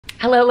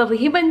Hello lovely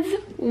humans,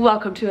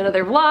 welcome to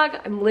another vlog.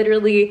 I'm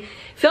literally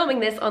filming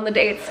this on the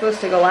day it's supposed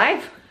to go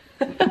live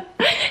because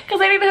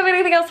I didn't have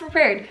anything else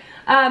prepared.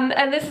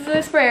 And this is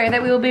the sprayer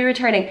that we will be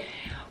returning.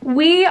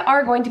 We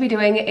are going to be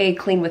doing a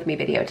clean with me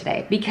video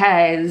today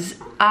because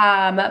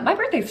my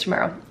birthday's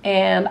tomorrow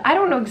and I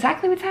don't know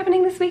exactly what's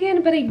happening this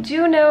weekend, but I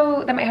do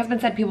know that my husband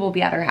said people will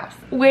be at our house,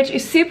 which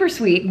is super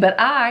sweet, but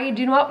I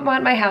do not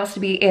want my house to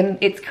be in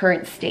its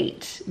current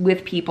state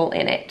with people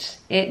in it.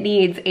 It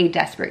needs a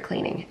desperate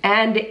cleaning,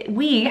 and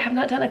we have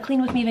not done a clean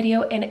with me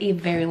video in a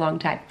very long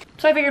time.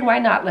 So I figured, why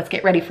not? Let's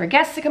get ready for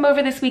guests to come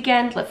over this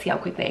weekend. Let's see how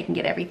quickly I can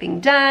get everything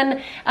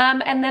done.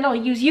 And then I'll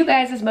use you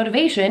guys as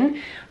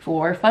motivation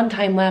for fun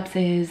time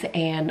lapses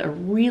and a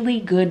really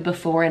good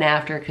before and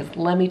after, because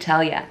let me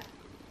tell you,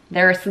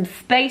 there are some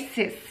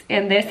spaces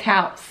in this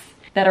house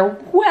that are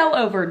well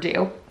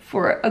overdue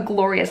for a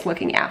glorious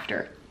looking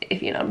after,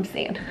 if you know what I'm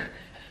saying.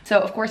 So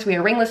of course we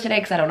are ringless today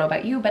because I don't know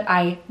about you, but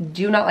I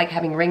do not like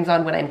having rings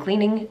on when I'm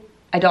cleaning.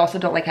 I also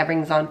don't like having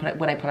rings on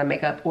when I put on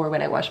makeup or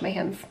when I wash my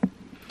hands.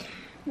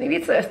 Maybe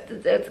it's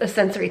a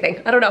sensory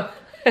thing, I don't know.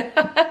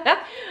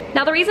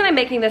 Now the reason I'm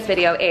making this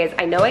video is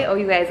I know I owe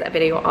you guys a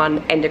video on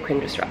endocrine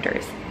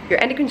disruptors.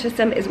 Your endocrine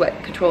system is what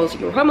controls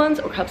your hormones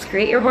or helps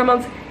create your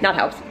hormones. Not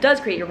helps, does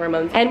create your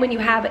hormones. And when you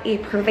have a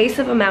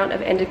pervasive amount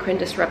of endocrine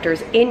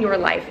disruptors in your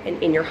life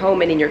and in your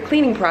home and in your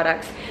cleaning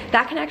products,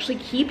 that can actually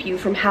keep you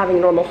from having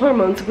normal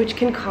hormones, which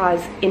can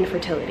cause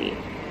infertility.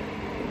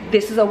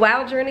 This is a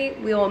wild journey.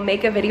 We will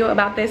make a video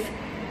about this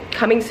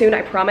coming soon,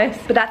 I promise.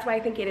 But that's why I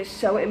think it is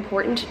so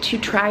important to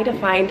try to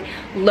find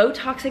low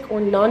toxic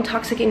or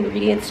non-toxic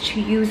ingredients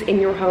to use in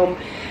your home.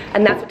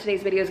 And that's what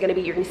today's video is gonna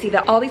be. You're gonna see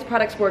that all these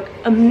products work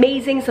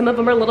amazing. Some of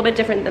them are a little bit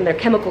different than their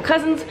chemical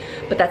cousins,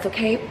 but that's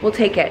okay, we'll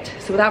take it.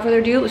 So without further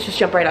ado, let's just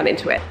jump right on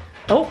into it.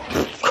 Oh,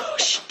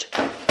 gosh.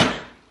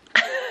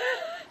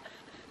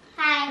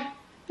 Hi.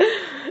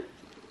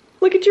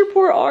 Look at your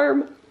poor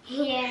arm.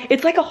 Yeah.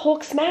 It's like a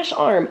Hulk smash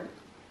arm.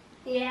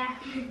 Yeah.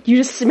 You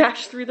just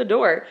smashed through the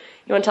door.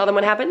 You wanna tell them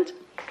what happened?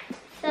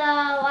 So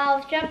I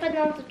was jumping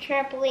on the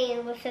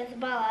trampoline with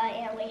Isabella,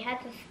 and we had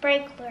the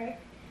sprinkler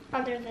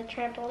under the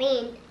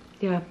trampoline.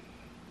 Yeah.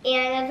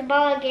 And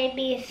Isabella gave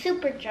me a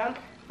super jump.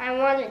 I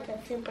wanted the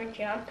super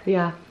jump.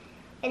 Yeah.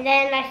 And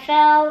then I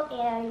fell,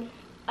 and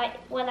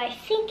what I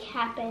think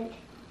happened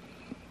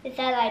is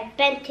that I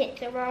bent it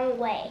the wrong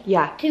way.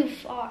 Yeah. Too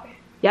far.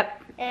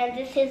 Yep. And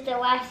this is the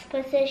last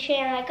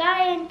position I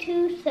got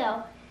into,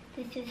 so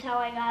this is how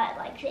I got it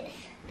like this.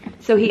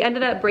 So he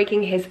ended up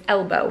breaking his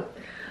elbow.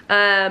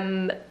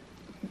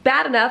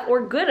 Bad enough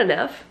or good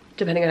enough,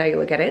 depending on how you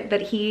look at it,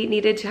 that he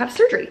needed to have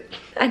surgery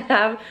and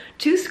have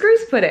 2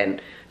 screws put in.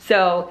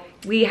 So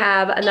we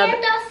have another—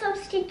 And also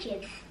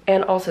stitches.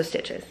 And also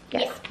stitches,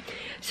 yes. Yeah.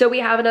 So we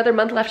have another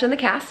month left in the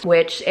cast,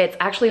 which it's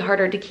actually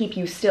harder to keep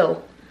you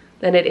still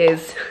than it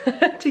is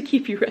to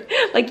keep you,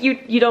 like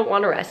you don't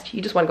want to rest.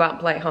 You just want to go out and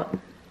play, huh?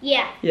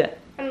 Yeah. Yeah.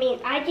 I mean,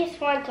 I just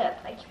want to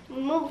like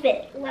move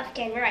it left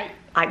and right.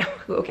 I know.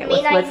 Okay, I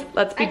mean,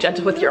 let's be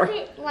gentle with your— I can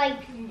move it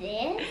like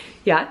this.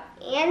 Yeah.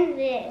 And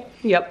this.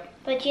 Yep.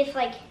 But just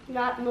like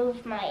not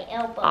move my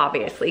elbow.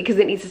 Obviously, because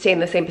it needs to stay in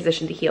the same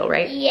position to heal,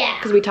 right? Yeah.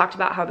 Because we talked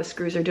about how the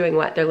screws are doing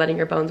what? They're letting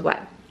your bones what?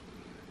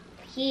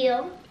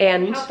 Heal.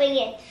 And helping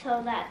it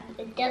so that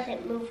it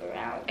doesn't move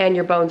around. And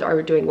your bones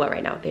are doing what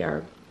right now?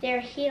 They're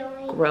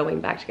healing.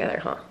 Growing back together,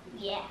 huh?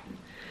 Yeah.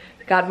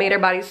 God made our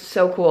bodies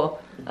so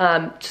cool.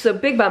 So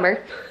big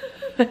bummer,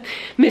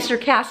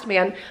 Mr.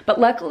 Castman, but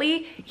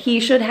luckily he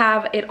should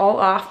have it all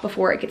off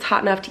before it gets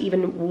hot enough to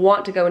even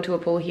want to go into a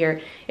pool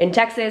here in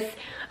Texas.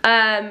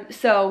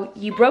 So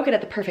you broke it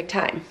at the perfect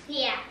time.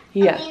 Yeah.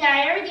 Yeah. I mean,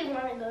 I already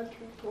want to go to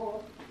the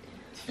pool.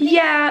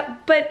 Yeah,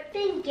 but It's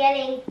been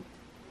getting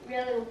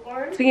really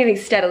warm. it's been getting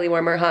steadily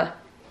warmer, huh?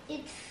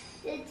 It's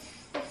the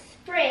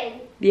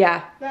spring.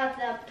 Yeah. Not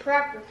the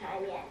proper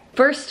time yet.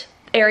 First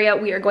area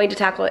we are going to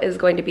tackle is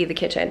going to be the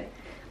kitchen.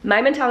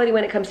 My mentality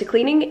when it comes to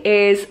cleaning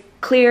is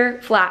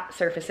clear, flat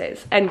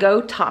surfaces and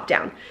go top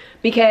down.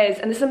 Because,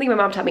 and this is something my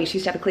mom taught me, she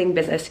used to have a cleaning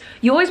business,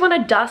 you always want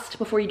to dust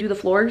before you do the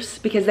floors,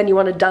 because then you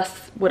want to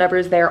dust whatever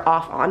is there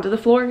off onto the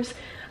floors.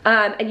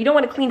 And you don't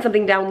want to clean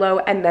something down low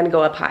and then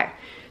go up high.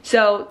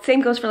 So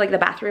same goes for like the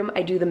bathroom.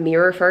 I do the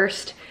mirror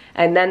first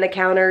and then the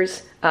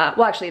counters.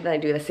 Well, actually then I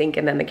do the sink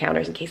and then the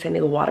counters in case any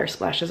of the water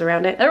splashes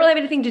around it. I don't really have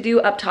anything to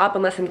do up top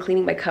unless I'm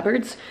cleaning my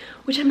cupboards,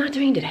 which I'm not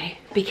doing today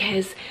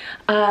because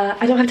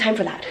I don't have time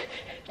for that.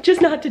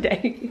 Just not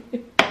today.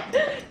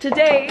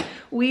 Today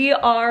we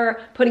are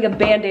putting a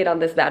band-aid on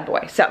this bad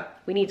boy. So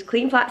we need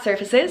clean flat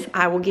surfaces.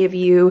 I will give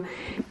you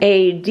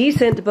a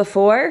decent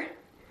before.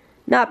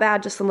 Not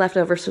bad, just some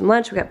leftovers from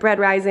lunch. We got bread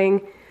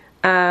rising.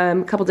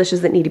 A couple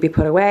dishes that need to be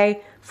put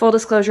away. Full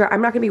disclosure,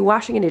 I'm not gonna be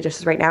washing any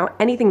dishes right now.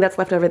 Anything that's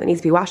left over that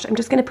needs to be washed, I'm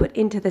just gonna put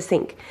into the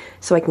sink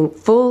so I can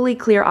fully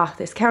clear off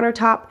this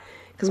countertop,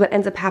 because what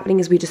ends up happening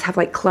is we just have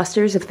like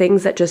clusters of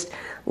things that just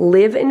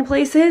live in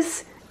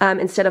places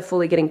instead of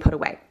fully getting put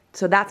away.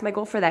 So that's my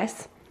goal for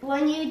this.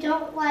 when you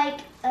don't like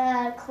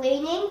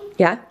cleaning,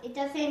 Yeah? it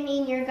doesn't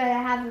mean you're gonna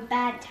have a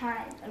bad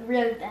time, a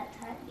really bad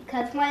time.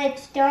 Because when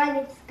it's done,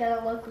 it's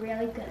gonna look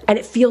really good. And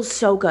it feels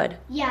so good.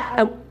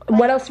 Yeah.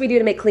 What else do we do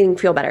to make cleaning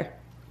feel better?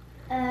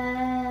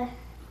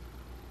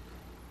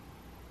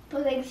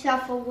 Putting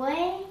stuff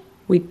away.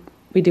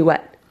 We do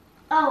what?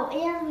 Oh,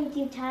 and we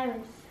do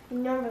timers. We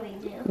normally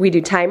do. We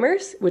do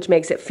timers, which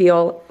makes it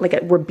feel like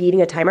we're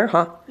beating a timer,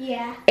 huh?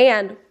 Yeah.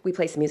 And we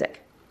play some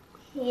music.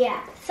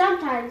 Yeah,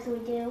 sometimes we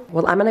do.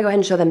 Well, I'm gonna go ahead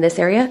and show them this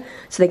area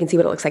so they can see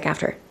what it looks like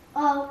after.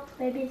 Oh,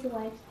 baby's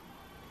awake.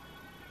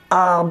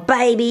 Oh,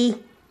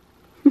 baby.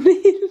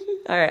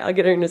 All right, I'll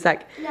get her in a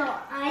sec. No,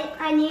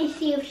 I need to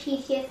see if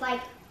she's just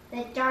like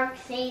the dark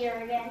sailor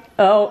again.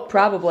 Oh,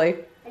 probably.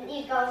 I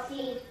need to go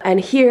see. And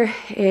here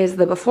is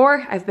the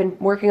before. I've been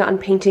working on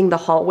painting the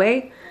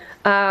hallway,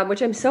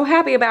 which I'm so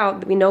happy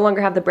about. We no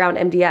longer have the brown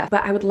MDF,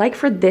 but I would like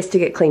for this to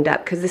get cleaned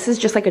up because this is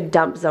just like a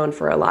dump zone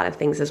for a lot of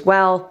things as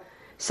well.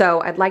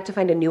 So I'd like to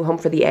find a new home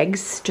for the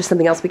eggs, just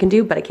something else we can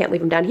do, but I can't leave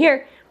them down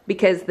here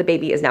because the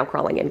baby is now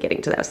crawling and getting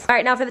to those. All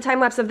right, now for the time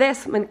lapse of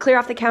this, I'm gonna clear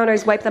off the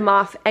counters, wipe them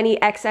off,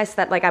 any excess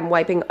that like I'm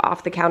wiping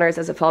off the counters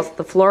as it falls to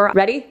the floor.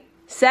 Ready,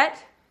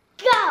 set,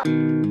 Go!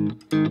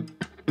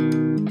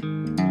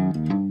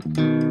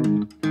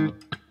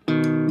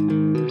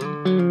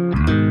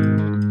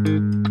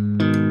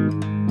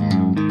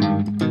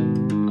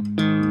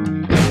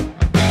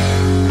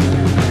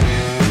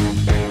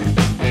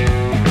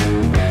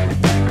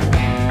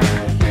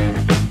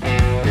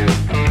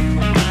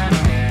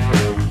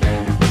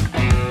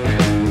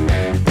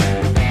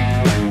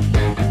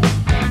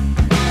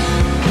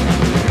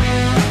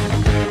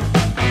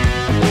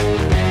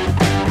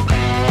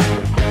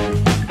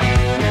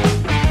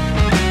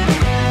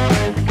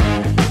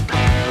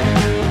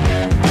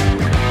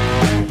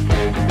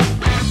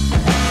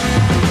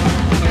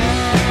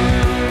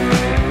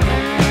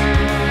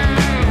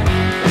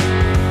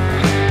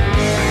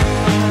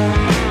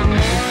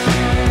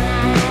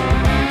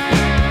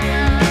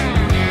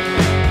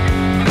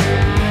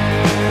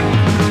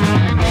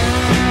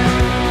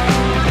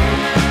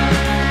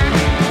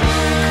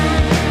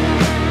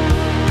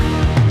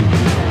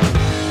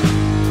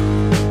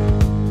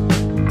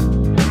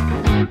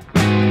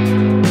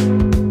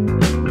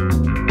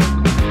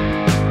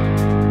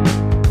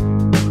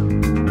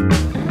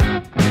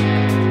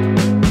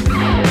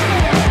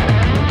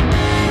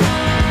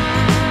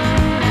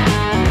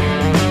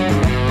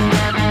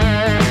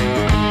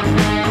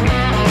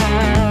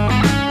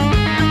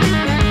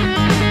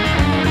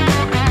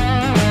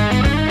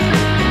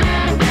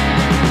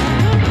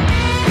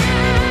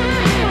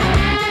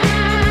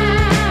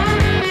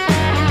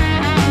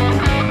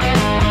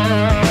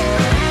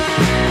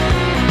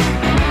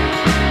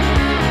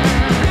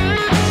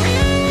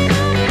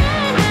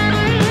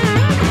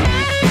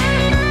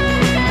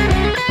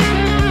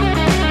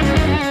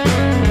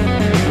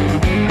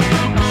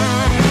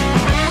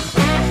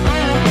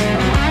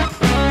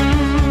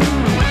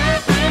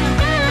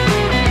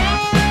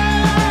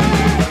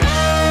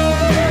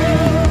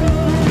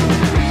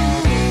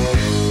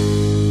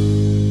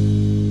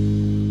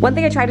 One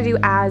thing I try to do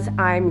as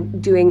I'm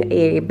doing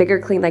a bigger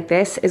clean like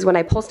this is when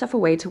I pull stuff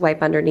away to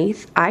wipe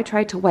underneath, I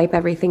try to wipe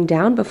everything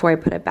down before I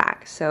put it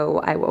back. So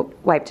I will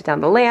wipe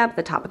down the lamp,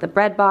 the top of the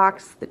bread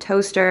box, the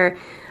toaster.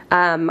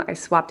 I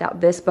swapped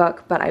out this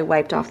book, but I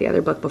wiped off the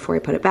other book before I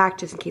put it back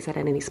just in case I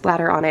had any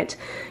splatter on it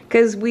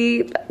because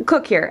we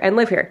cook here and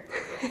live here.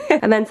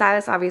 And then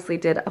Silas obviously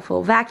did a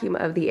full vacuum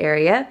of the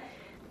area.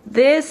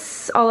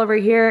 This all over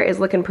here is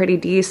looking pretty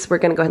decent. We're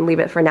gonna go ahead and leave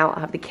it for now. I'll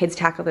have the kids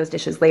tackle those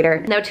dishes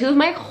later. Now, two of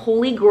my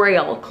holy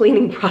grail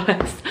cleaning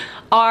products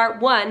are,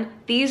 one,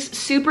 these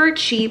super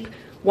cheap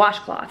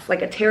washcloths,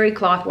 like a terry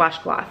cloth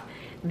washcloth.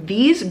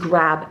 These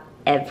grab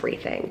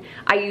everything.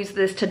 I use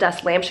this to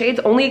dust lampshades,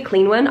 only a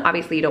clean one.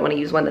 Obviously you don't want to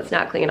use one that's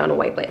not clean on a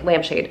white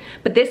lampshade,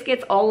 but this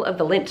gets all of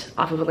the lint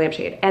off of a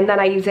lampshade. And then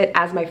I use it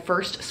as my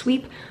first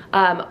sweep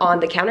on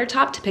the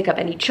countertop to pick up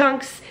any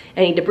chunks,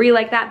 any debris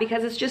like that,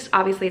 because it's just,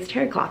 obviously it's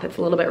terry cloth, it's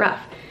a little bit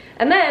rough.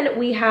 And then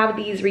we have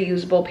these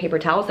reusable paper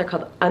towels. They're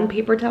called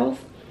unpaper towels.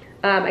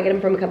 I get them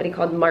from a company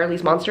called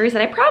Marley's Monsters,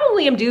 and I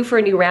probably am due for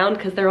a new round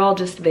because they're all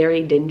just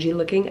very dingy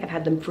looking. I've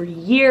had them for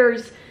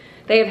years.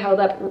 They have held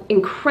up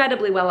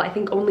incredibly well. I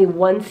think only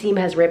one seam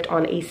has ripped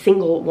on a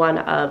single one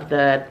of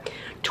the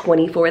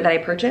 24 that I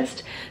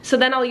purchased. So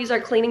then I'll use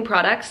our cleaning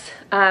products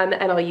and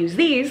I'll use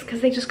these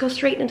because they just go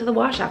straight into the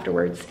wash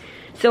afterwards.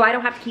 So I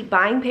don't have to keep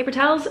buying paper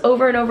towels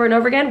over and over and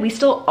over again. We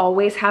still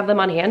always have them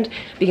on hand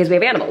because we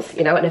have animals,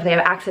 you know, and if they have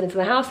accidents in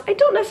the house, I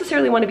don't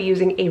necessarily want to be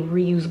using a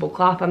reusable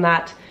cloth on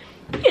that,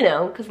 you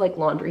know, because like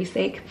laundry's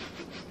sake.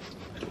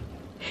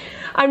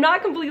 I'm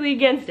not completely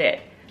against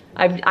it.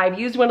 I've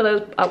used one of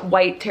those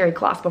white terry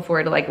cloths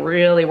before to like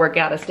really work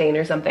out a stain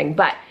or something,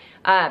 but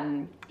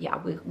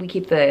yeah, we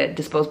keep the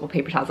disposable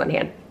paper towels on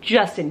hand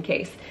just in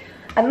case.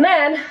 And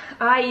then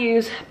I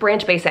use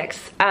Branch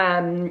Basics. I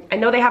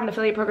know they have an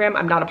affiliate program,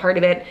 I'm not a part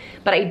of it,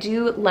 but I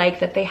do like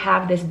that they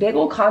have this big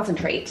old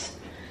concentrate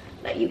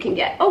that you can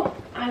get. Oh,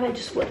 I might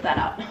just flip that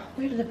out.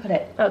 Where did I put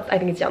it? Oh, I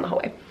think it's down the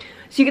hallway.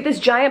 So you get this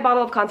giant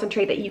bottle of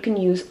concentrate that you can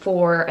use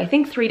for, I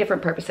think, 3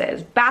 different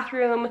purposes: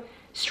 bathroom,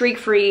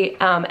 streak-free,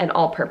 and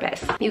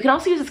all-purpose. You can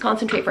also use this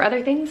concentrate for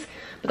other things,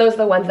 but those are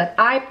the ones that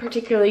I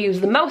particularly use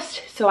the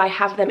most, so I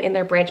have them in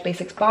their Branch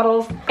Basics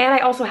bottles, and I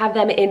also have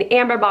them in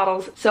amber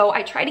bottles. So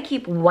I try to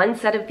keep 1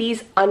 set of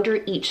these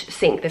under each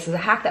sink. This is a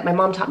hack that my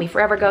mom taught me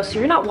forever ago, so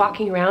you're not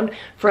walking around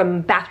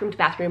from bathroom to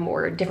bathroom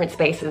or different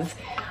spaces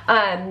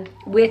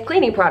with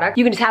cleaning product.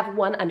 You can just have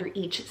 1 under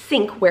each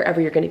sink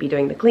wherever you're gonna be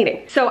doing the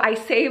cleaning. So I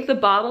saved the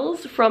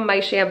bottles from my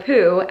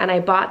shampoo, and I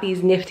bought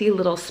these nifty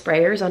little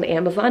sprayers on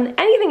Amazon.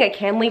 Anything I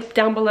can link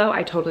down below,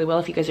 I totally will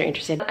if you guys are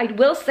interested. I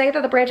will say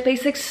that the Branch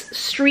Basics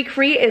Streak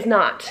Free is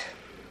not.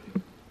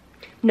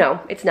 No,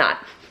 it's not.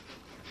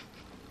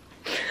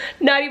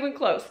 Not even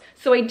close.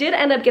 So I did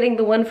end up getting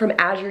the one from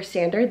Azure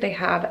Standard. They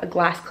have a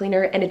glass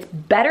cleaner and it's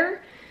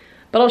better,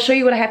 but I'll show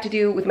you what I have to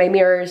do with my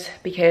mirrors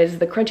because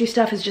the crunchy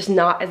stuff is just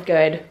not as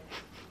good.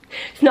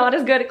 It's not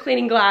as good at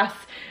cleaning glass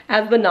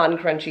as the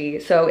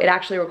non-crunchy, so it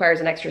actually requires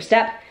an extra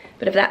step.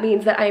 But if that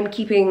means that I am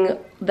keeping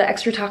the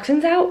extra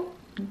toxins out,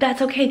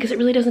 that's okay because it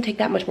really doesn't take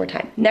that much more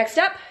time. Next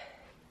up,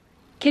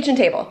 kitchen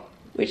table,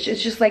 which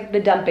is just like the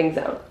dumping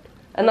zone.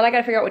 And then I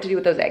gotta figure out what to do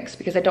with those eggs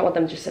because I don't want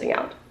them just sitting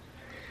out.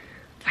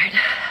 All right,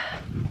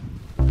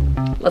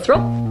 let's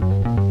roll.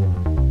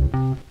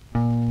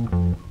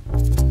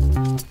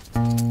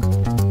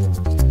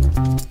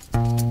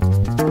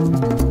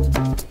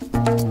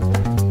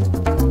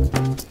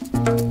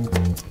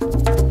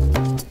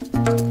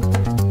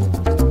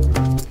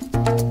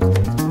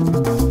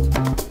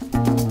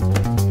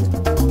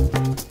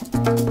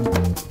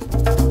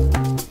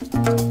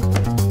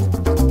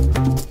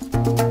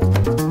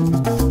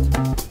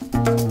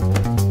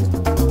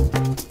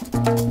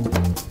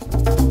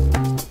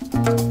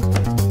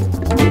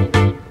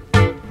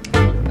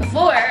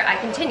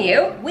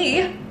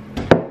 We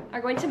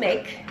are going to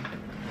make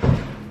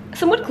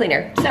some wood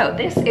cleaner. So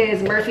this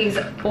is Murphy's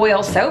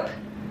oil soap.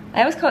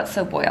 I always call it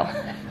soap oil.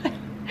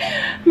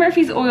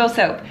 Murphy's oil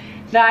soap.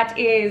 That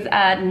is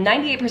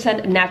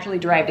 98% naturally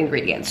derived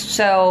ingredients.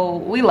 So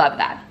we love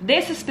that.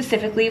 This is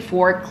specifically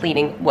for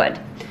cleaning wood.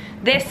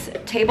 This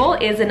table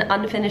is an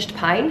unfinished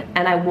pine,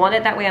 and I want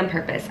it that way on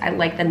purpose. I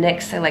like the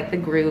nicks, I like the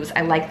grooves,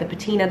 I like the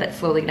patina that's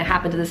slowly gonna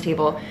happen to this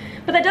table,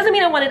 but that doesn't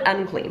mean I want it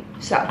unclean.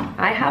 So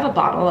I have a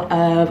bottle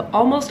of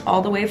almost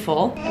all the way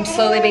full. I'm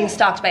slowly being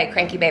stalked by a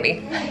cranky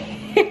baby.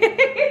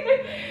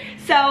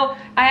 So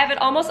I have it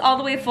almost all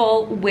the way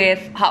full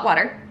with hot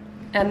water,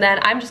 and then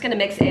I'm just gonna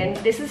mix in.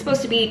 This is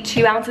supposed to be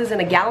 2 ounces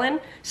in a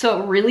gallon,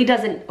 so it really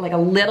doesn't, like a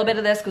little bit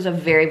of this goes a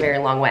very, very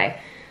long way.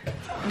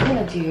 So I'm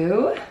gonna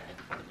do,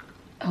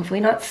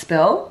 hopefully not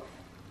spill.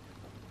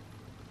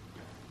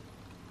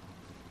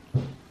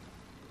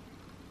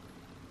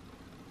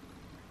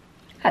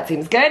 That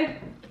seems good.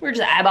 We're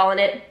just eyeballing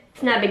it.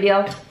 It's not a big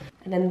deal.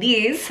 And then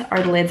these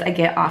are the lids I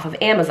get off of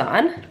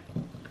Amazon.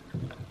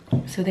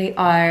 So they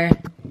are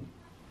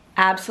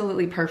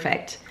absolutely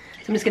perfect.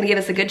 So I'm just gonna give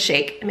this a good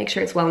shake and make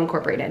sure it's well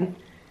incorporated.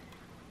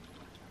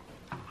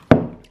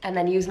 And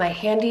then use my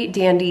handy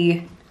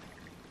dandy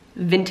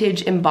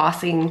vintage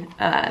embossing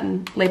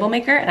label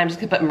maker, and I'm just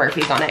gonna put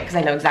Murphy's on it because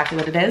I know exactly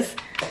what it is.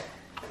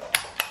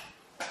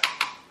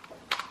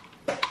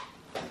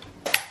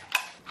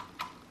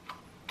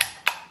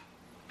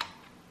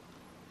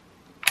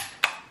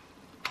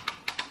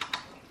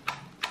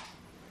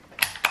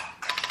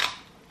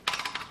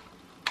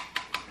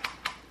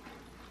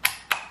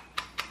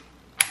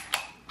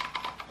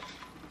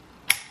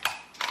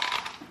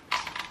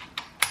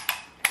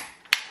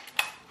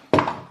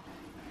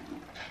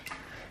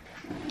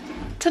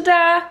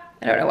 Ta-da!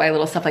 I don't know why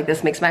little stuff like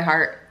this makes my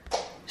heart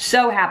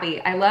so happy.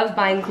 I love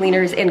buying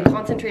cleaners in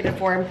concentrated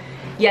form.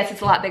 Yes,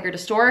 it's a lot bigger to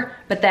store,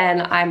 but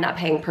then I'm not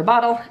paying per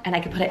bottle, and I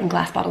can put it in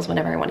glass bottles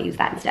whenever I want to use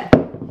that instead.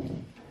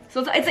 So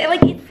it's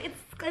like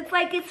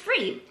it's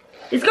free.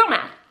 It's girl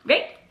math,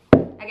 right?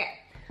 Okay.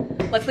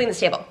 Let's clean this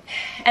table.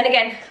 And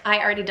again, I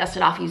already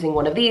dusted off using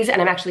one of these, and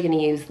I'm actually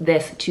gonna use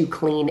this to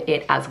clean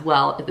it as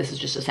well. This is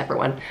just a separate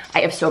one.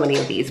 I have so many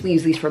of these. We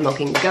use these for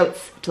milking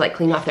goats to like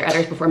clean off their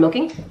udders before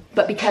milking.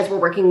 But because we're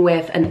working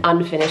with an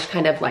unfinished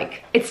kind of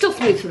like, it's still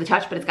smooth to the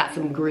touch, but it's got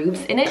some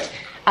grooves in it.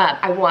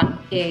 I want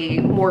a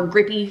more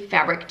grippy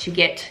fabric to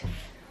get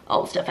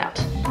all the stuff out.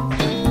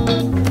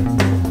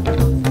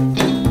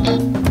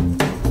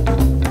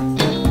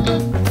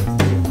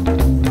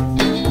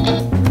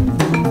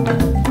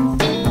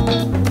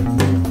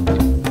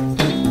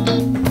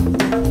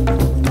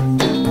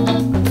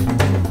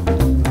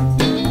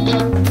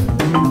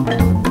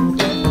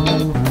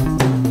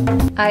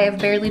 I have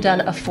barely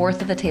done a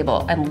fourth of the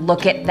table, and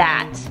look at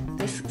that.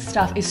 This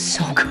stuff is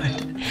so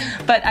good.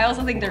 But I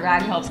also think the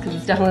rag helps because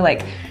it's definitely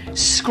like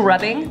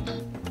scrubbing.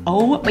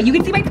 Oh, but you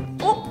can see my,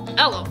 oh,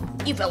 hello,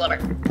 you fell over.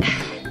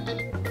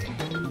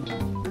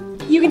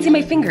 You can see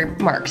my finger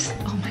marks.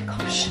 Oh my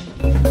gosh.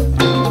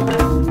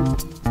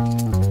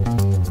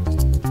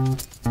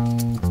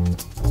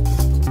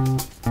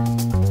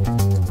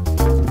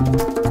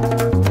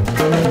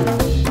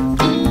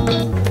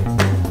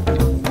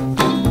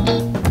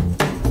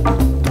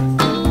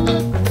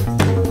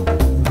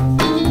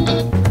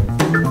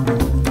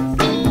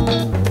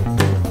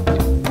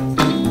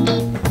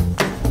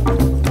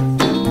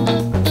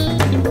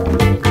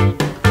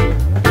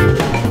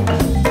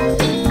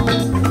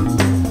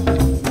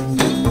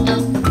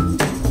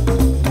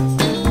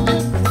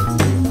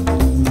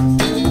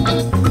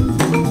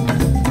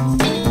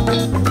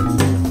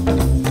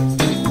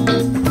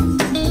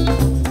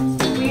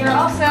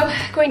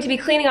 going to be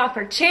cleaning off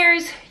our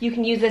chairs. You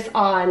can use this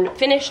on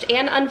finished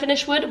and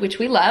unfinished wood, which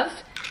we love.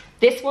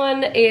 This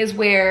one is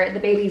where the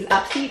baby's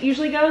upseat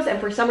usually goes, and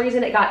for some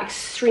reason it got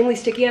extremely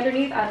sticky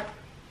underneath. I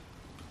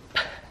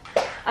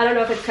don't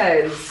know if it's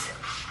because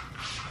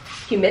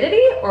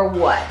humidity or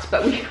what,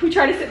 but we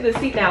try to sit in the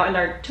seat now and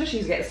our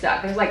tushies get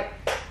stuck. There's like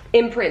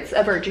imprints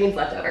of her jeans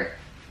left over.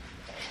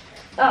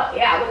 Oh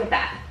yeah, look at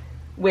that.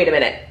 Wait a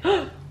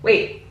minute.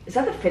 Wait, is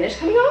that the finish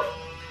coming off?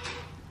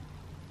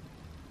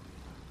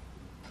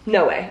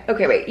 No way.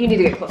 Okay, wait, you need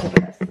to get closer for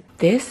this.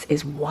 This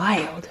is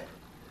wild.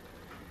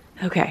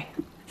 Okay,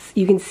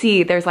 you can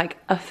see there's like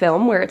a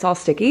film where it's all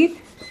sticky.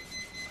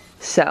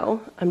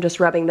 So I'm just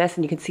rubbing this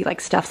and you can see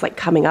like stuff's like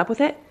coming up with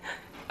it.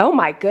 Oh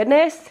my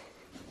goodness.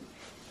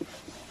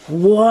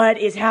 What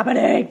is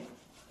happening?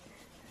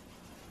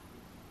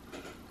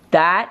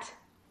 That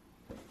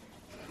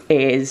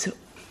is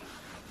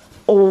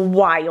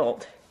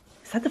wild.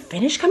 Is that the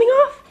finish coming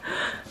off?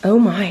 Oh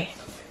my.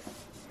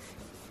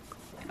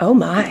 Oh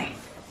my.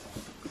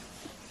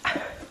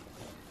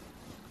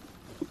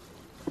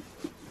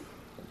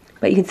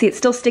 But you can see it's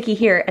still sticky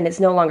here and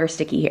it's no longer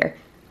sticky here.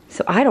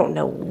 So I don't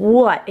know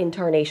what in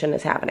tarnation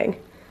is happening.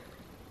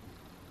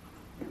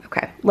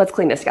 Okay, let's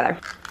clean this together.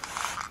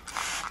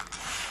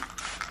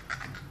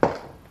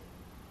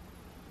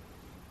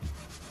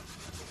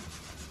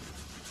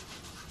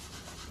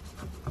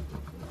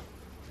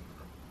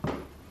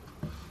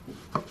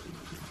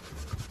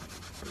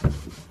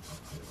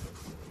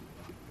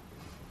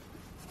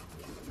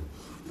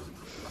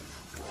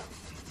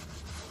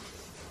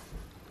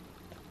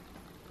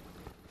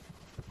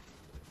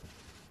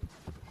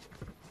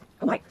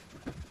 Oh my.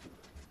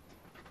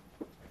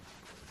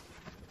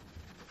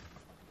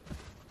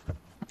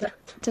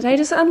 Did I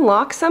just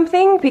unlock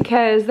something?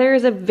 Because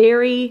there's a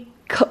very,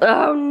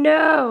 oh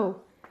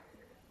no.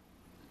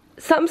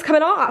 Something's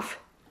coming off.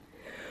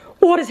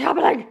 What is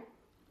happening?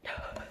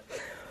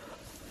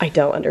 I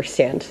don't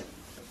understand.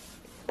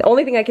 The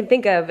only thing I can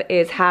think of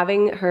is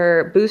having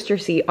her booster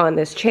seat on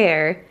this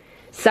chair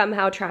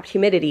somehow trapped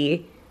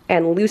humidity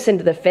and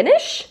loosened the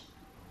finish.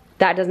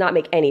 That does not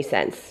make any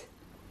sense.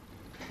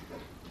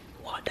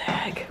 What the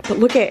heck? But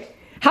look at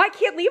how I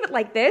can't leave it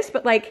like this,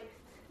 but like,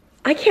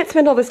 I can't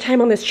spend all this time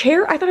on this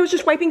chair. I thought I was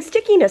just wiping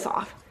stickiness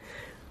off.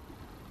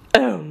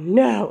 Oh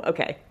no,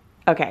 okay,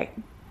 okay.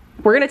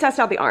 We're gonna test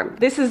out the arm.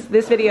 This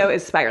video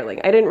is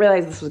spiraling. I didn't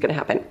realize this was gonna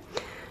happen.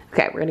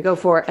 Okay, we're gonna go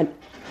for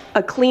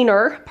a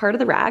cleaner part of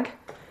the rag.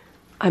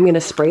 I'm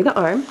gonna spray the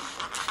arm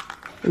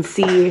and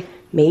see,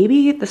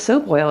 maybe the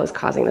soap oil is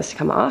causing this to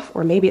come off,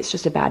 or maybe it's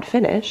just a bad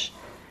finish.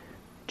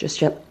 Just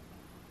gently,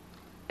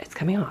 it's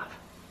coming off.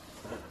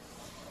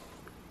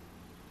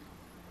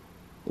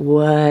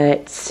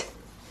 What?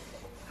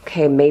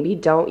 Okay, maybe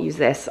don't use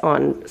this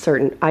on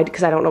certain,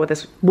 because I don't know what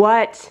this,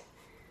 what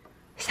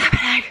is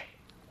happening?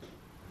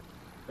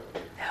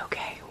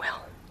 Okay,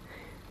 well,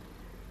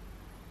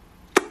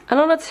 I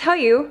don't know what to tell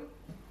you.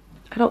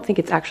 I don't think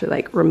it's actually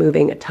like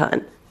removing a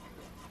ton,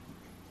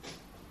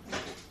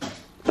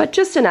 but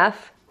just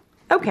enough.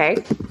 Okay.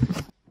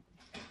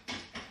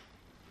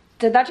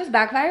 Did that just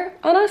backfire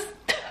on us?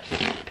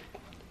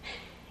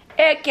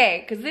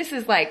 Okay, because this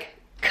is like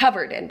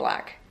covered in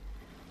black.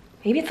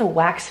 Maybe it's a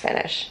wax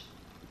finish.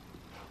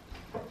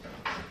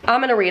 I'm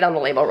gonna read on the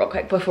label real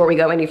quick before we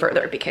go any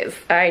further because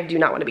I do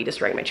not want to be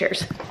destroying my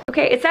chairs.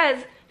 Okay, it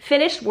says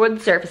finished wood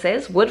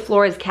surfaces, wood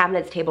floors,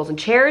 cabinets, tables, and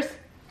chairs,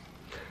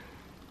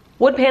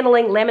 wood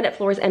paneling, laminate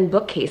floors, and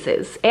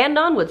bookcases, and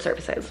non-wood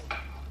surfaces.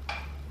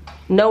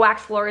 No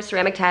wax floors,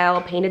 ceramic tile,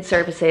 painted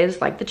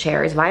surfaces like the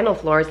chairs, vinyl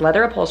floors,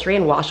 leather upholstery,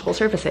 and washable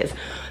surfaces.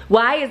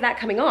 Why is that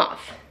coming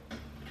off?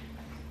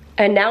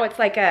 And now it's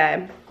like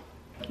a,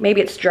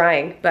 maybe it's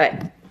drying, but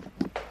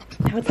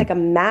now it's like a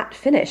matte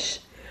finish.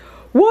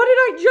 What did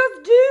I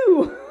just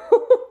do?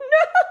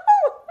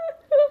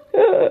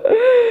 No!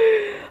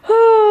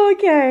 Oh,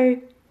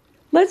 okay.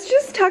 Let's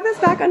just tuck this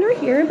back under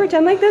here and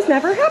pretend like this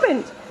never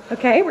happened.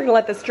 Okay, we're gonna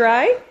let this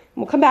dry. And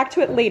we'll come back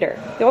to it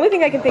later. The only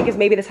thing I can think is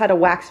maybe this had a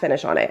wax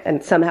finish on it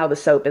and somehow the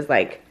soap is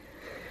like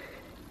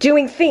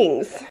doing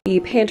things. The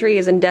pantry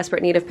is in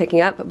desperate need of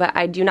picking up, but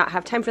I do not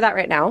have time for that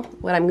right now.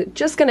 What I'm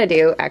just gonna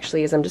do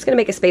actually is I'm just gonna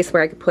make a space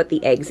where I could put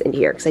the eggs in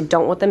here because I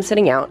don't want them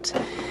sitting out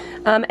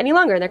any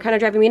longer. They're kind of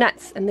driving me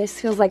nuts. And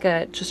this feels like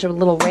just a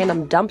little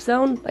random dump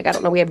zone. Like, I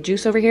don't know, we have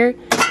juice over here.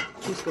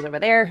 Juice goes over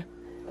there.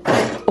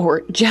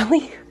 Or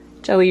jelly.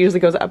 Jelly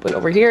usually goes up and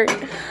over here.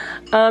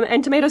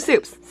 And tomato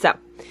soups. So,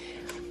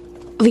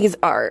 these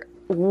are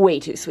way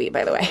too sweet,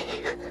 by the way.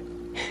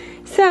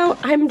 So,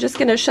 I'm just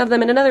gonna shove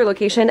them in another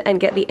location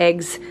and get the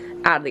eggs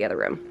out of the other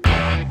room.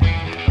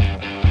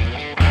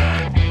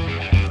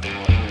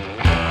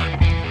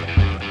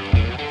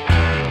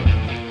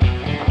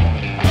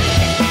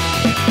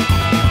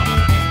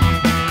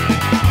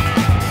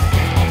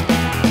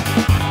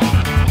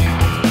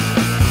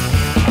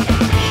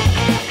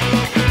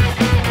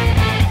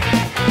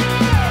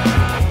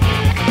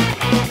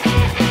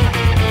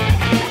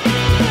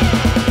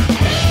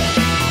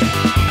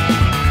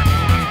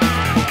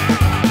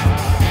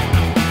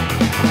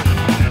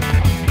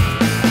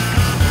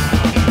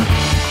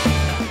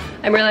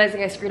 I'm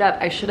realizing I screwed up.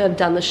 I should have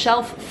done the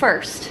shelf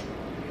first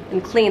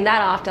and cleaned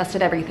that off,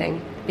 dusted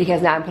everything,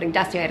 because now I'm putting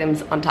dusty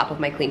items on top of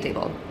my clean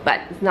table.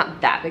 But it's not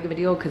that big of a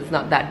deal because it's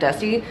not that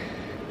dusty.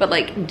 But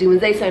like, do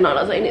as they say, not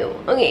as I do.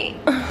 Okay.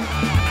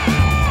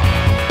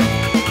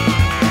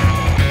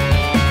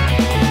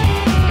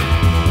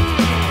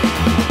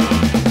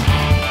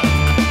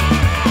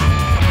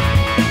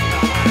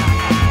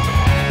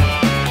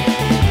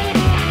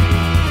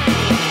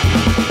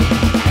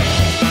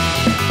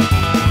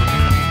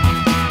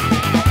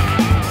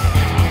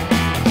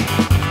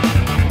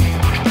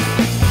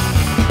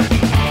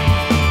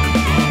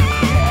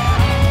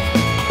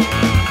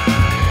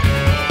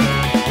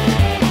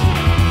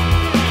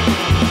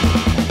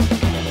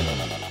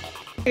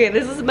 Okay,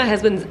 this is my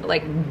husband's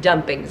like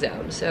dumping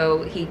zone.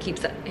 So he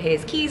keeps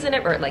his keys in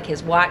it, or like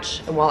his watch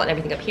and wallet and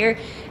everything up here.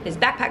 His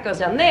backpack goes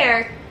down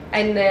there,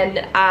 and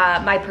then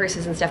my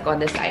purses and stuff go on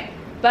this side.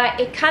 But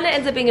it kind of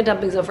ends up being a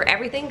dumping zone for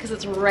everything because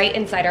it's right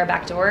inside our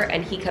back door,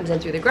 and he comes in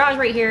through the garage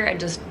right here and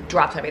just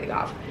drops everything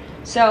off.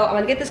 So I'm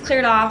gonna get this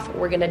cleared off.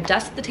 We're gonna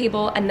dust the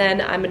table, and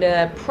then I'm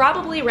gonna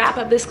probably wrap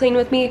up this clean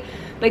with me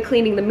by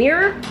cleaning the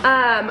mirror.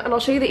 And I'll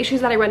show you the issues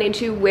that I run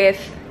into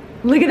with,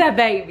 look at that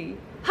baby.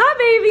 Hi,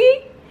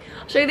 baby.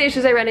 Show you the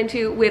issues I ran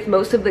into with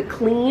most of the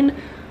clean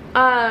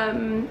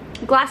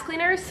glass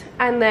cleaners,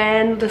 and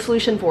then the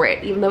solution for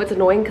it, even though it's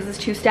annoying because it's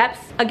 2 steps.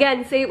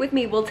 Again, say it with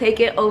me, we'll take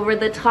it over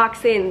the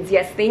toxins.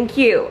 Yes, thank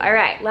you. All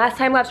right, last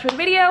time lapse for the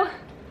video,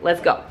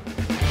 let's go.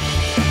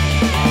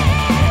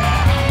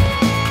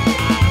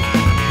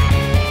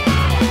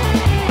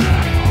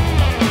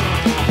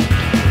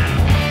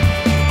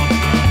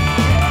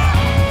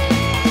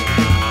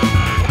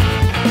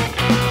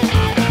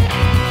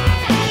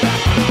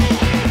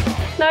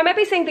 I might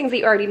be saying things that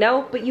you already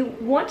know, but you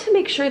want to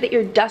make sure that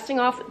you're dusting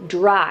off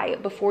dry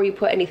before you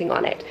put anything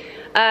on it,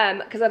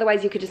 because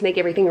otherwise you could just make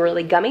everything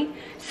really gummy.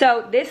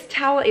 So this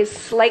towel is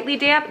slightly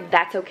damp,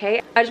 that's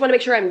okay. I just want to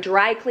make sure I'm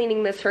dry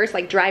cleaning this first,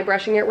 like dry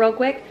brushing it real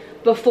quick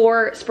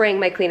before spraying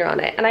my cleaner on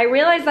it. And I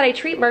realized that I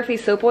treat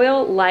Murphy's soap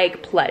oil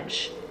like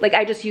Pledge. Like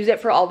I just use it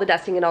for all the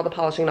dusting and all the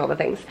polishing and all the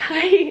things.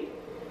 Hi.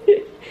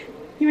 You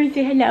want to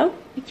say hello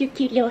with your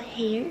cute little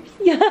hairs?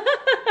 Yeah.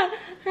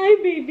 Hi,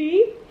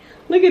 baby.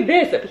 Look at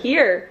this up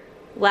here.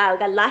 Wow,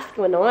 got lots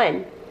going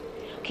on.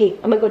 Okay,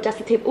 I'm gonna go dust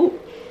the table. Ooh,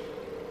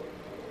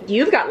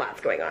 you've got lots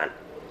going on.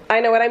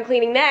 I know what I'm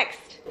cleaning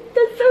next.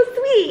 That's so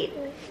sweet.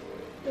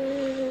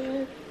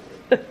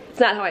 It's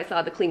not how I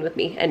saw the clean with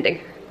me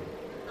ending.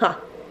 Huh?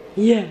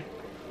 Yeah.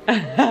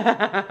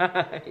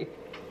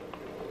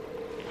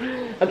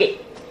 Okay,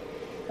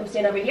 I'm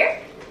staying over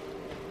here.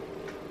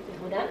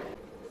 Hold on.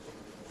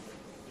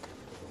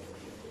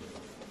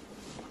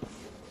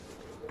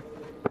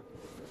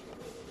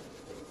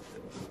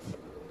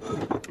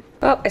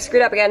 Oh, I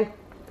screwed up again.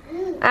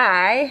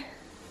 I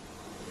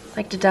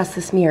like to dust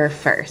this mirror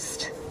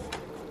first.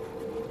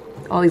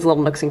 All these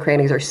little nooks and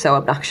crannies are so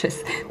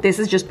obnoxious. This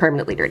is just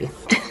permanently dirty.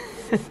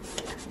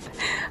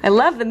 I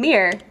love the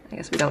mirror. I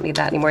guess we don't need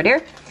that anymore,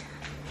 dear,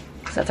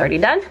 because that's already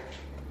done.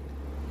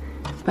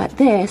 But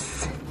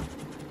this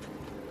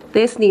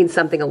needs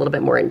something a little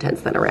bit more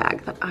intense than a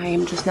rag that I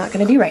am just not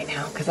gonna do right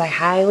now, because I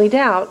highly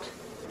doubt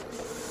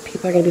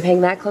people are gonna be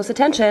paying that close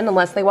attention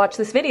unless they watch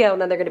this video,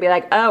 and then they're gonna be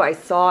like, oh, I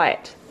saw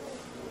it.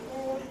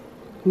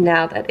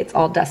 Now that it's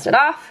all dusted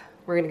off,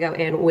 we're gonna go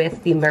in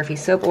with the Murphy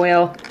soap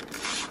oil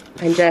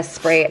and just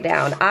spray it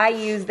down. I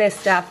use this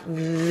stuff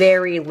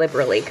very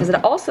liberally because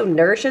it also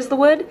nourishes the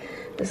wood.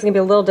 This is gonna be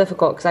a little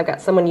difficult because I've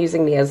got someone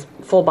using me as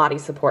full body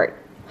support.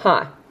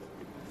 Huh?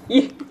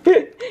 You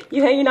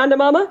hanging on to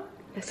mama?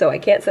 So I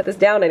can't set this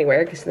down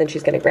anywhere because then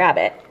she's gonna grab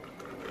it.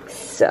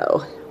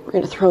 So we're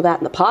gonna throw that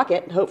in the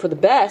pocket and hope for the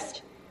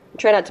best.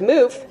 Try not to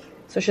move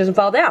so she doesn't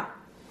fall down.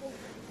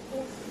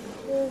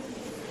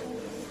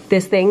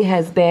 This thing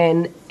hasn't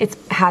been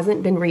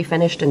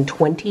refinished in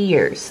 20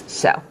 years,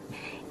 so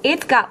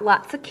it's got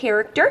lots of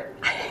character.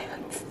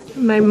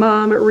 My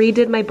mom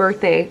redid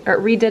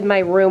my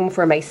room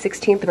for my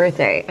 16th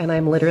birthday, and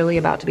I'm literally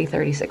about to be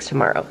 36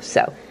 tomorrow.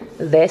 So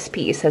this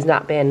piece has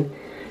not been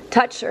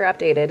touched or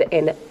updated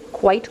in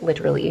quite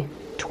literally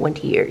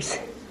 20 years.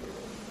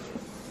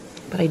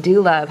 But I do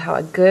love how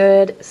a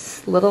good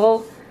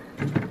little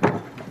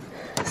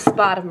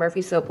spot of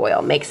Murphy soap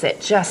oil makes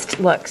it just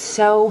look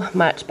so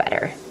much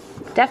better.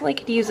 Definitely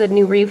could use a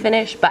new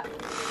refinish, but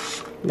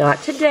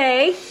not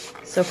today.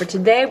 So for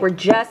today, we're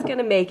just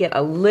gonna make it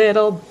a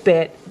little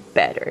bit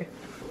better.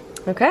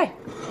 Okay.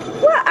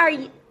 What are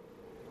you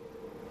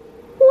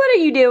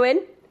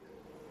doing?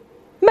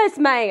 Miss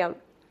Ma'am.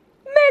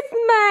 Miss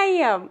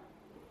Ma'am.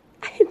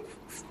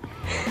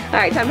 All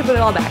right, time to put it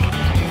all back.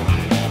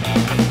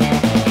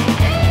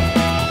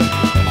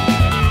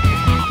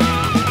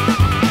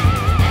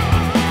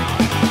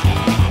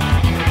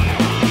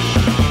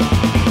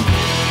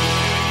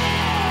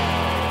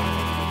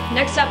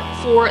 Next up,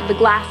 For the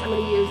glass, I'm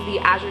gonna use the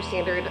Azure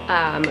Standard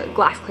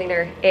glass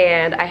cleaner,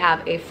 and I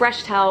have a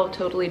fresh towel,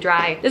 totally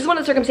dry. This is one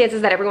of the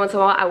circumstances that every once in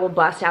a while I will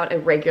bust out a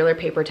regular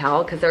paper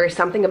towel because there is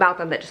something about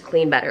them that just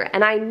clean better.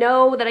 And I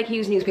know that I can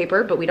use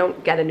newspaper, but we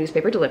don't get a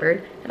newspaper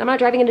delivered, and I'm not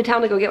driving into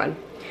town to go get one.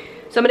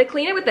 So I'm gonna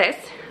clean it with this,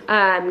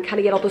 kind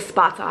of get all the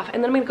spots off,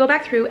 and then I'm gonna go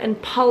back through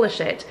and polish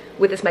it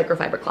with this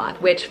microfiber cloth,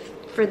 which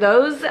for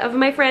those of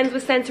my friends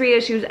with sensory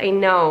issues, I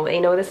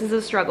know this is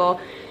a struggle,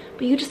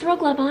 but you just throw a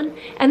glove on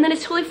and then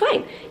it's totally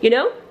fine, you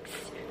know?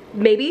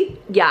 Maybe,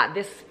 yeah,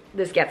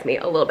 this gets me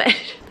a little bit.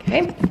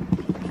 Okay,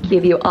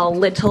 give you a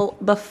little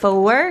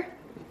before.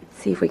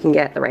 See if we can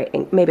get the right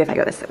ink. Maybe if I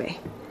go this way.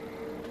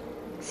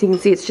 So you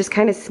can see it's just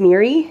kind of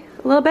smeary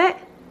a little bit.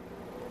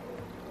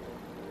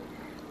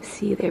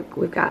 See there,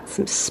 we've got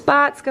some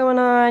spots going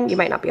on. You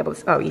might not be able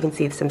to, oh, you can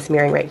see some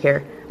smearing right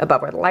here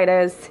above where the light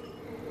is.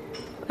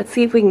 Let's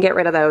see if we can get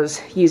rid of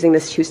those using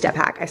this two-step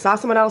hack. I saw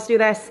someone else do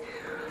this,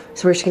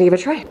 so we're just gonna give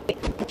it a try.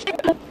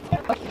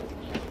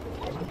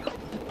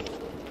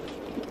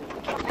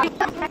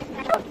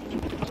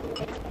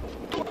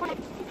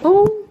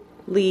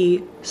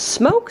 Holy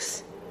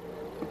smokes.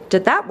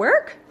 Did that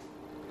work?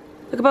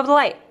 Look above the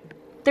light.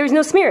 There's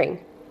no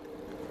smearing.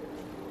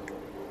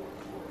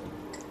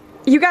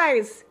 You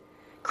guys,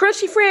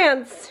 Crushy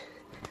friends,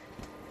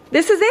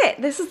 this is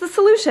it. This is the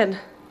solution.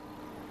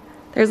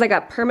 There's like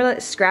a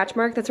permanent scratch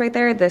mark that's right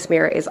there. This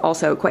mirror is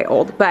also quite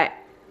old, but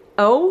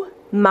oh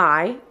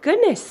my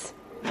goodness.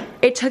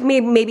 It took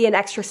me maybe an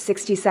extra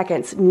 60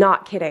 seconds,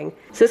 not kidding.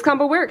 So this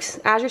combo works.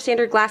 Azure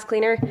Standard Glass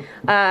Cleaner.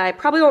 I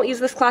probably won't use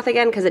this cloth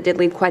again because it did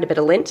leave quite a bit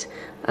of lint,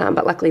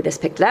 but luckily this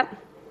picked it up.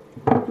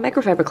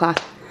 Microfiber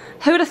cloth.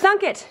 Who would have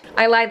thunk it?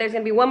 I lied, there's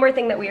gonna be one more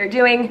thing that we are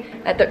doing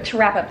to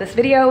wrap up this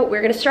video.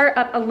 We're gonna start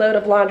up a load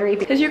of laundry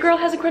because your girl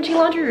has a crunchy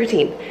laundry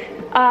routine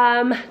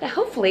that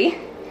hopefully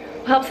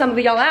will help some of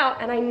y'all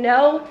out. And I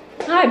know,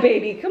 hi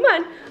baby, come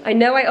on. I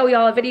know I owe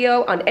y'all a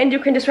video on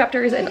endocrine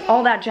disruptors and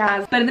all that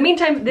jazz. But in the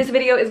meantime, this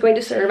video is going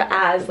to serve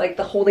as like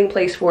the holding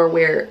place for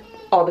where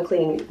all the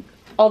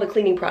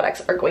cleaning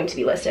products are going to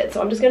be listed.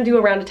 So I'm just gonna do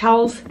a round of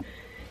towels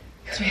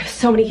because we have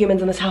so many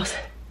humans in this house.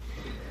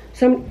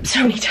 So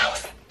many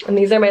towels. And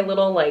these are my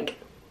little, like,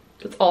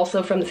 it's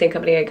also from the same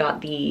company I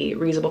got the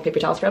reusable paper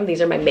towels from.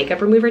 These are my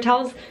makeup remover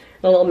towels,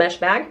 a little mesh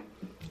bag.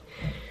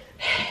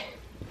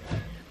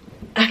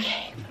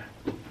 Okay.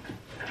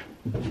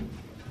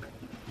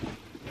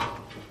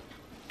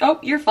 Oh,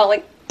 you're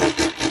falling.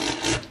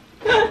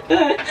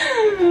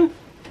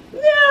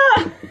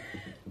 Yeah.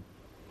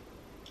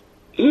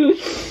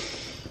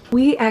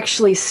 We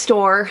actually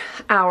store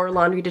our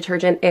laundry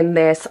detergent in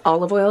this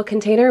olive oil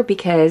container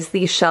because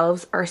these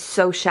shelves are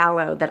so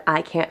shallow that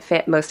I can't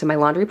fit most of my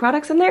laundry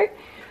products in there.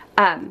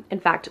 In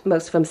fact,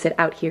 most of them sit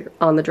out here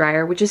on the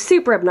dryer, which is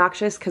super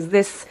obnoxious because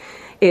this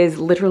is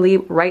literally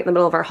right in the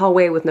middle of our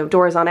hallway with no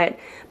doors on it.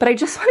 But I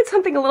just wanted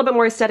something a little bit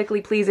more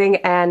aesthetically pleasing,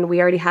 and we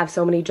already have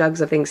so many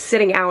jugs of things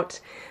sitting out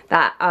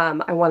that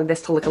I wanted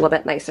this to look a little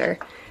bit nicer.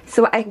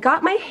 So I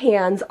got my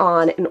hands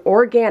on an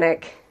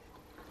organic,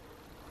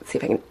 let's see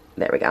if I can,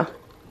 there we go.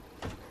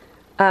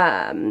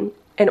 An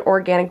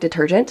organic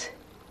detergent.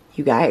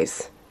 You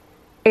guys,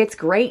 it's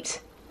great.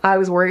 I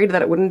was worried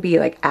that it wouldn't be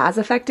like as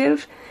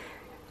effective.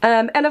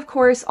 And of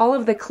course, all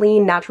of the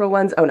clean, natural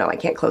ones. Oh no, I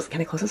can't close.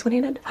 Can I close this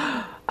one-handed?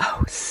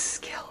 Oh,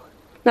 skill.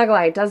 Not gonna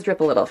lie, it does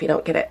drip a little if you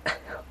don't get it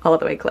all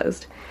the way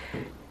closed.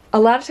 A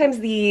lot of times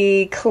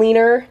the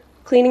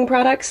cleaning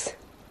products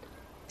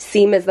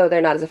seem as though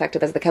they're not as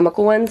effective as the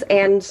chemical ones,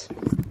 and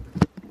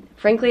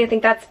frankly, I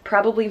think that's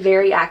probably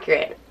very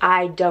accurate.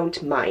 I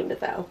don't mind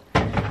though.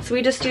 So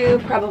we just do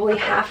probably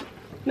half,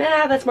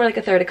 that's more like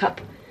a third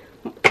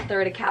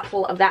a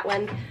capful of that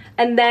one.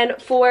 And then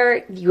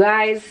for you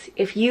guys,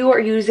 if you are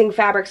using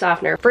fabric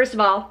softener, first of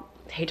all,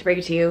 I hate to break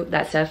it to you,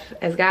 that stuff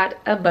has got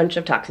a bunch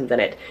of toxins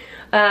in it.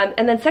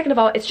 And then second of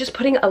all, it's just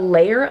putting a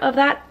layer of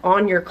that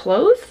on your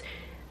clothes,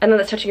 and then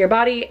it's touching your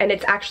body, and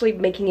it's actually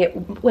making it,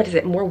 what is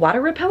it, more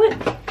water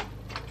repellent?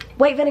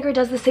 White vinegar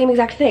does the same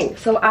exact thing.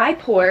 So I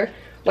pour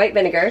white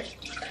vinegar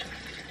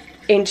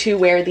into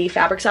where the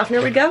fabric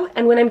softener would go,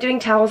 and when I'm doing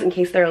towels, in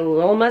case they're a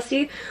little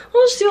musty,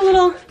 I'll just do a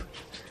little,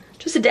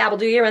 just a dabble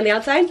do you around the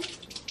outside,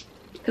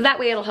 because that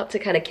way it'll help to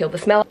kind of kill the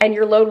smell, and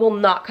your load will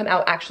not come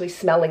out actually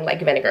smelling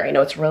like vinegar. I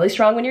know it's really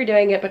strong when you're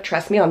doing it, but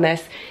trust me on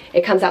this,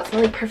 it comes out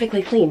smelling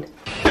perfectly clean.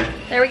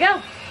 There we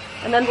go.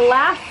 And then the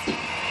last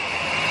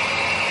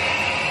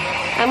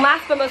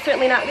but most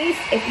certainly not least,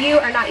 if you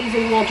are not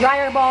using wool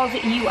dryer balls,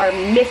 you are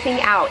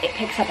missing out. It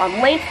picks up on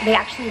length. They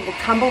actually will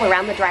tumble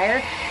around the dryer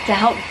to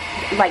help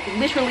like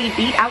literally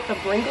beat out the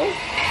wrinkles.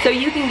 So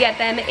you can get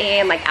them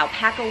in like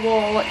alpaca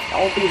wool,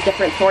 all these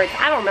different sorts.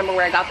 I don't remember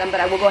where I got them, but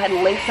I will go ahead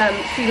and link some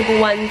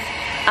suitable ones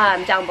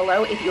down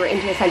below. If you're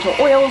into essential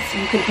oils,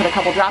 you can put a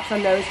couple drops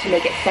on those to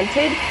make it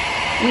scented.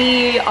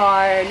 We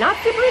are not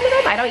super into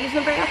them. I don't use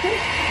them very often.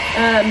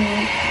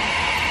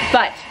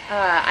 But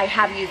I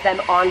have used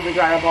them on the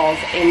dryer balls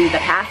in the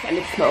past, and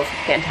it smells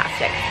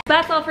fantastic. So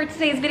that's all for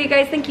today's video,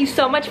 guys. Thank you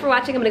so much for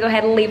watching. I'm gonna go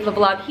ahead and leave the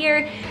vlog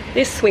here.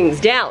 This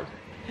swings down.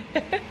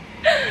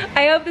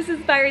 I hope this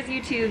inspires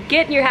you to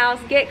get in your house,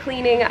 get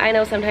cleaning. I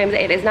know sometimes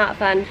it is not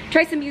fun.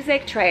 Try some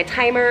music, try a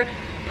timer,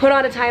 put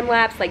on a time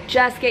lapse, like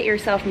just get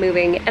yourself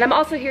moving. And I'm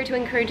also here to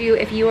encourage you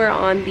if you are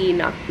on the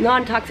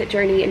non-toxic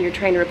journey and you're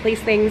trying to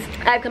replace things.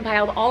 I've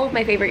compiled all of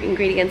my favorite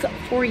ingredients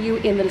for you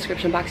in the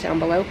description box down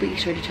below. Be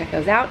sure to check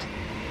those out.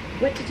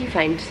 What did you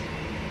find?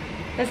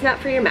 That's not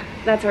for your mouth.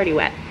 That's already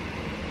wet.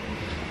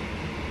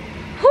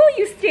 Oh,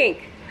 you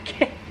stink.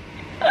 Okay.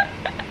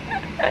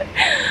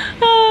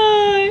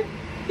 Oh,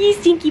 you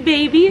stinky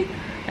baby.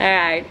 All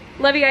right.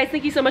 Love you guys.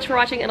 Thank you so much for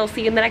watching, and I'll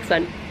see you in the next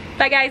one.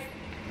 Bye, guys.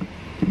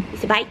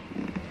 Say bye.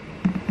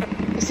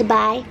 Say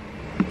bye.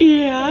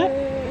 Yeah.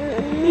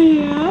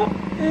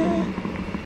 Yeah.